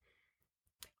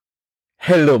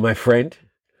Hello, my friend.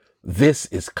 This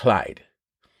is Clyde.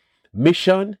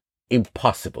 Mission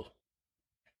Impossible.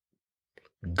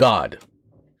 God.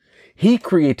 He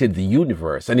created the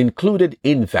universe and included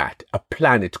in that a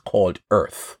planet called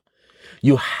Earth.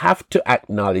 You have to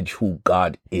acknowledge who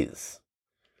God is.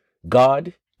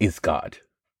 God is God.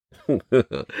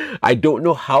 I don't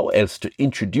know how else to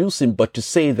introduce him but to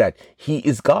say that he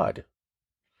is God.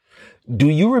 Do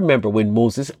you remember when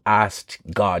Moses asked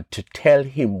God to tell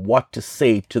him what to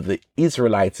say to the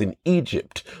Israelites in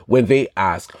Egypt when they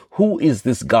asked, "Who is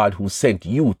this God who sent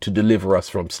you to deliver us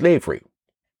from slavery?"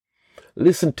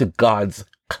 Listen to God's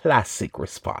classic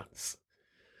response.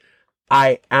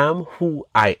 I am who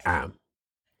I am.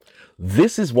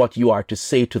 This is what you are to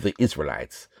say to the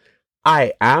Israelites.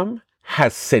 I am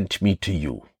has sent me to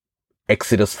you.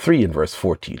 Exodus 3 and verse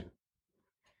 14.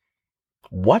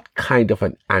 What kind of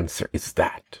an answer is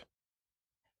that?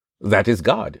 That is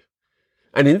God.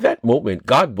 And in that moment,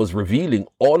 God was revealing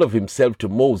all of himself to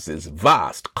Moses,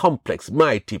 vast, complex,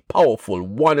 mighty, powerful,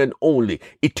 one and only,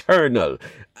 eternal.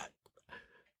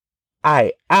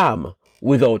 I am,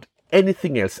 without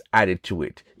anything else added to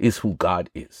it, is who God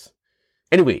is.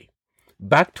 Anyway,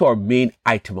 back to our main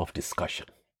item of discussion.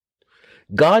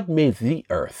 God made the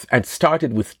earth and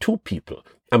started with two people,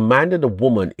 a man and a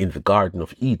woman in the Garden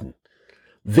of Eden.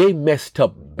 They messed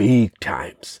up big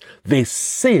times. They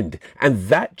sinned, and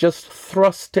that just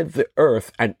thrusted the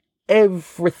earth and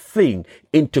everything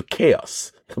into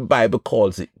chaos. The Bible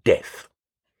calls it death.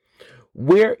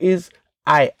 Where is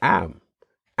I am,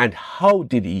 and how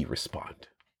did he respond?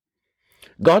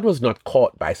 God was not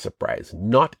caught by surprise,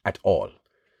 not at all.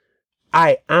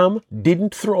 I am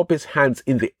didn't throw up his hands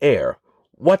in the air.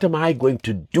 What am I going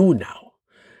to do now?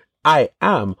 I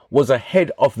am was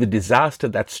ahead of the disaster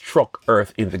that struck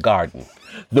earth in the garden.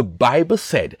 The Bible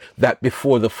said that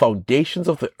before the foundations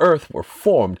of the earth were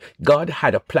formed, God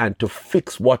had a plan to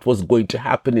fix what was going to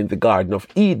happen in the Garden of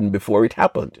Eden before it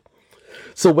happened.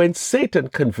 So when Satan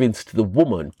convinced the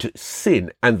woman to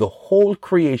sin and the whole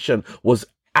creation was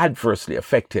adversely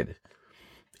affected,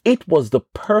 it was the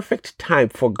perfect time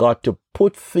for God to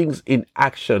put things in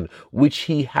action which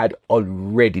he had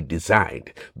already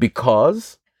designed,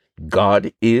 because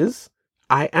God is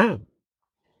I am.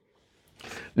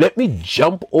 Let me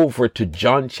jump over to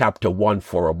John chapter 1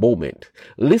 for a moment.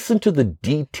 Listen to the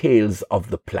details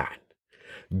of the plan.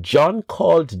 John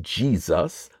called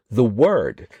Jesus the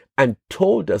Word and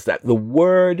told us that the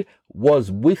Word was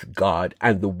with God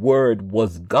and the Word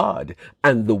was God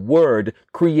and the Word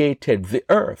created the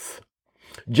earth.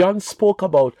 John spoke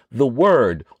about the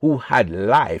Word who had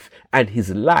life, and his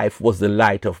life was the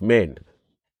light of men.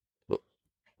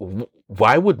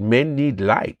 Why would men need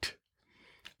light?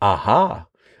 Aha!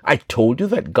 I told you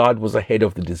that God was ahead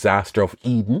of the disaster of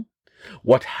Eden.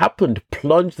 What happened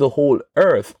plunged the whole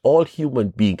earth, all human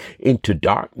beings, into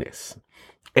darkness.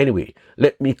 Anyway,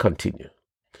 let me continue.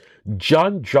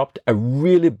 John dropped a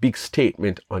really big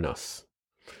statement on us.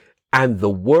 And the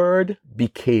Word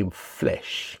became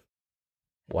flesh.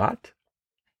 What?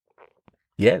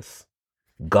 Yes,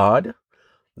 God,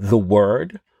 the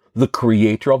Word, the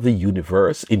creator of the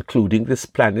universe, including this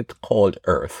planet called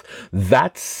Earth,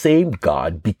 that same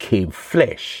God became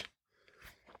flesh.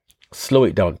 Slow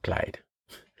it down, Clyde.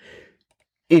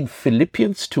 In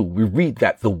Philippians 2, we read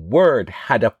that the Word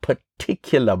had a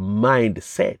particular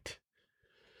mindset.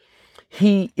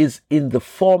 He is in the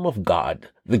form of God,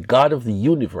 the God of the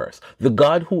universe, the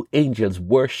God who angels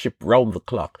worship round the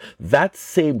clock. That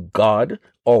same God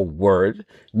or Word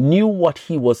knew what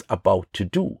he was about to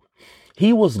do.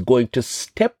 He was going to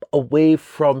step away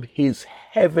from his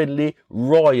heavenly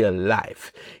royal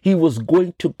life. He was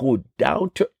going to go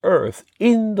down to earth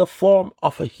in the form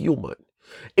of a human.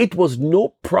 It was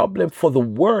no problem for the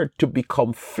Word to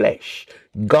become flesh.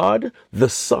 God, the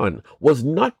Son, was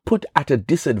not put at a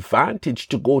disadvantage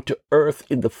to go to earth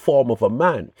in the form of a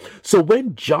man. So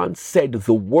when John said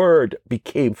the Word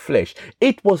became flesh,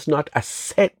 it was not a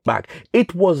setback.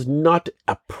 It was not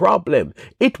a problem.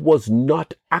 It was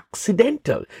not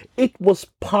accidental. It was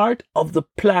part of the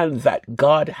plan that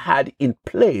God had in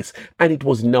place, and it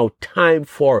was now time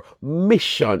for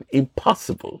Mission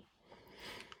Impossible.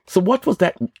 So what was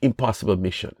that impossible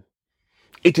mission?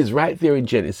 It is right there in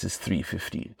Genesis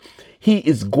 3:15. He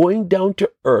is going down to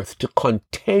earth to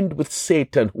contend with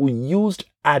Satan, who used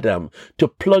Adam to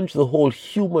plunge the whole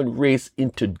human race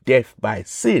into death by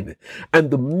sin. And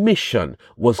the mission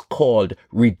was called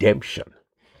redemption.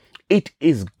 It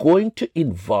is going to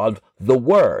involve the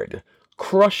Word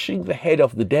crushing the head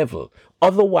of the devil,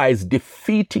 otherwise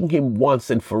defeating him once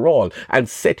and for all, and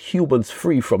set humans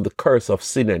free from the curse of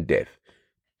sin and death.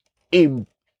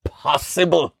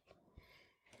 Impossible.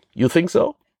 You think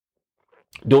so?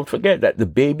 Don't forget that the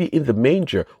baby in the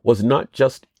manger was not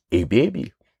just a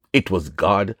baby. It was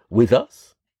God with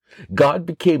us. God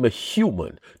became a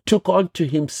human, took unto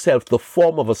himself the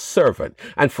form of a servant,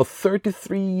 and for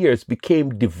 33 years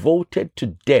became devoted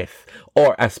to death,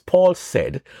 or as Paul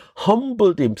said,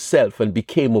 humbled himself and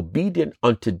became obedient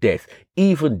unto death,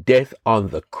 even death on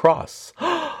the cross.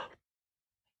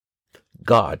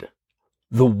 God,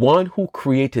 the one who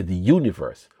created the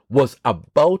universe, was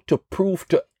about to prove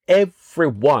to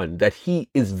everyone that he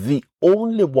is the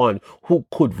only one who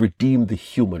could redeem the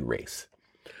human race.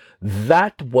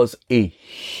 That was a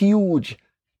huge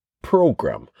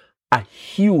program, a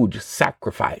huge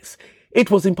sacrifice. It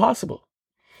was impossible.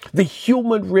 The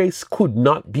human race could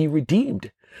not be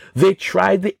redeemed. They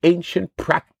tried the ancient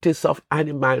practice of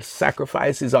animal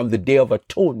sacrifices on the Day of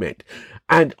Atonement,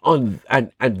 and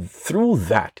through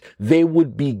that they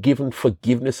would be given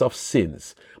forgiveness of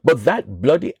sins. But that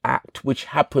bloody act, which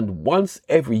happened once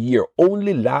every year,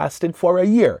 only lasted for a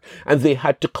year, and they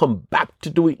had to come back to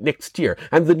do it next year,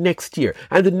 and the next year,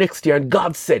 and the next year, and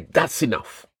God said, that's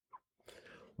enough.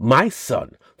 My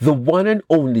son, the one and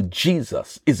only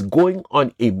Jesus, is going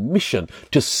on a mission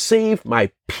to save my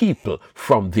people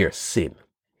from their sin.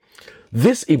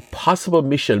 This impossible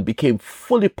mission became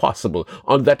fully possible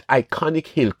on that iconic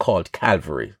hill called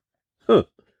Calvary.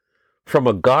 From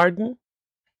a garden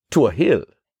to a hill.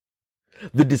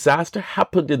 The disaster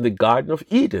happened in the Garden of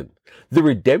Eden. The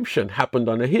redemption happened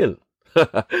on a hill.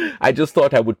 I just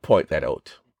thought I would point that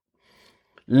out.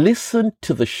 Listen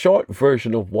to the short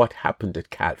version of what happened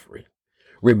at Calvary.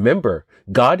 Remember,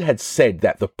 God had said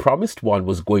that the promised one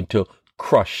was going to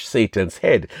crush Satan's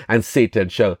head, and Satan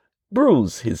shall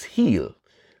bruise his heel.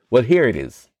 Well, here it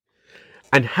is.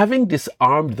 And having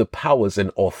disarmed the powers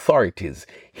and authorities,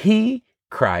 he,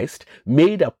 Christ,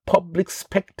 made a public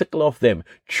spectacle of them,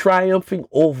 triumphing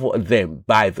over them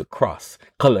by the cross.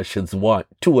 Colossians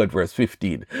 2 and verse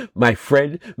 15. My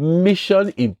friend,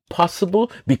 mission impossible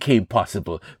became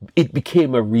possible. It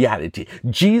became a reality.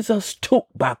 Jesus took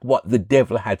back what the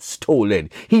devil had stolen.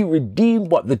 He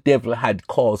redeemed what the devil had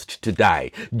caused to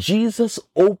die. Jesus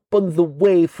opened the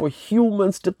way for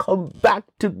humans to come back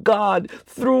to God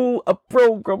through a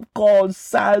program called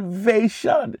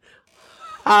salvation.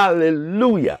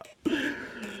 Hallelujah.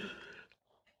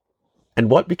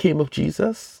 And what became of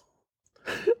Jesus?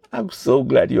 I'm so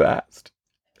glad you asked.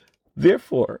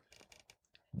 Therefore,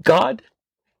 God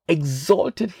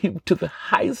exalted him to the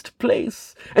highest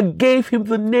place and gave him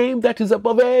the name that is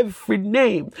above every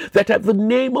name, that at the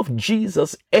name of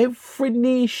Jesus every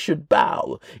knee should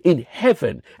bow in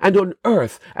heaven and on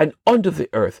earth and under the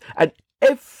earth, and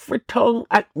every tongue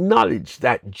acknowledge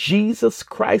that Jesus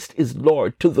Christ is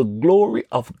Lord, to the glory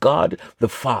of God the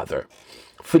Father.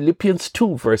 Philippians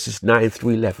 2 verses 9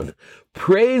 through 11.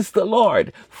 Praise the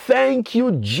Lord. Thank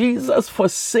you, Jesus, for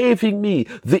saving me.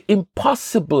 The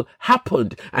impossible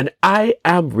happened and I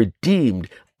am redeemed.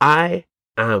 I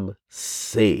am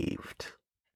saved.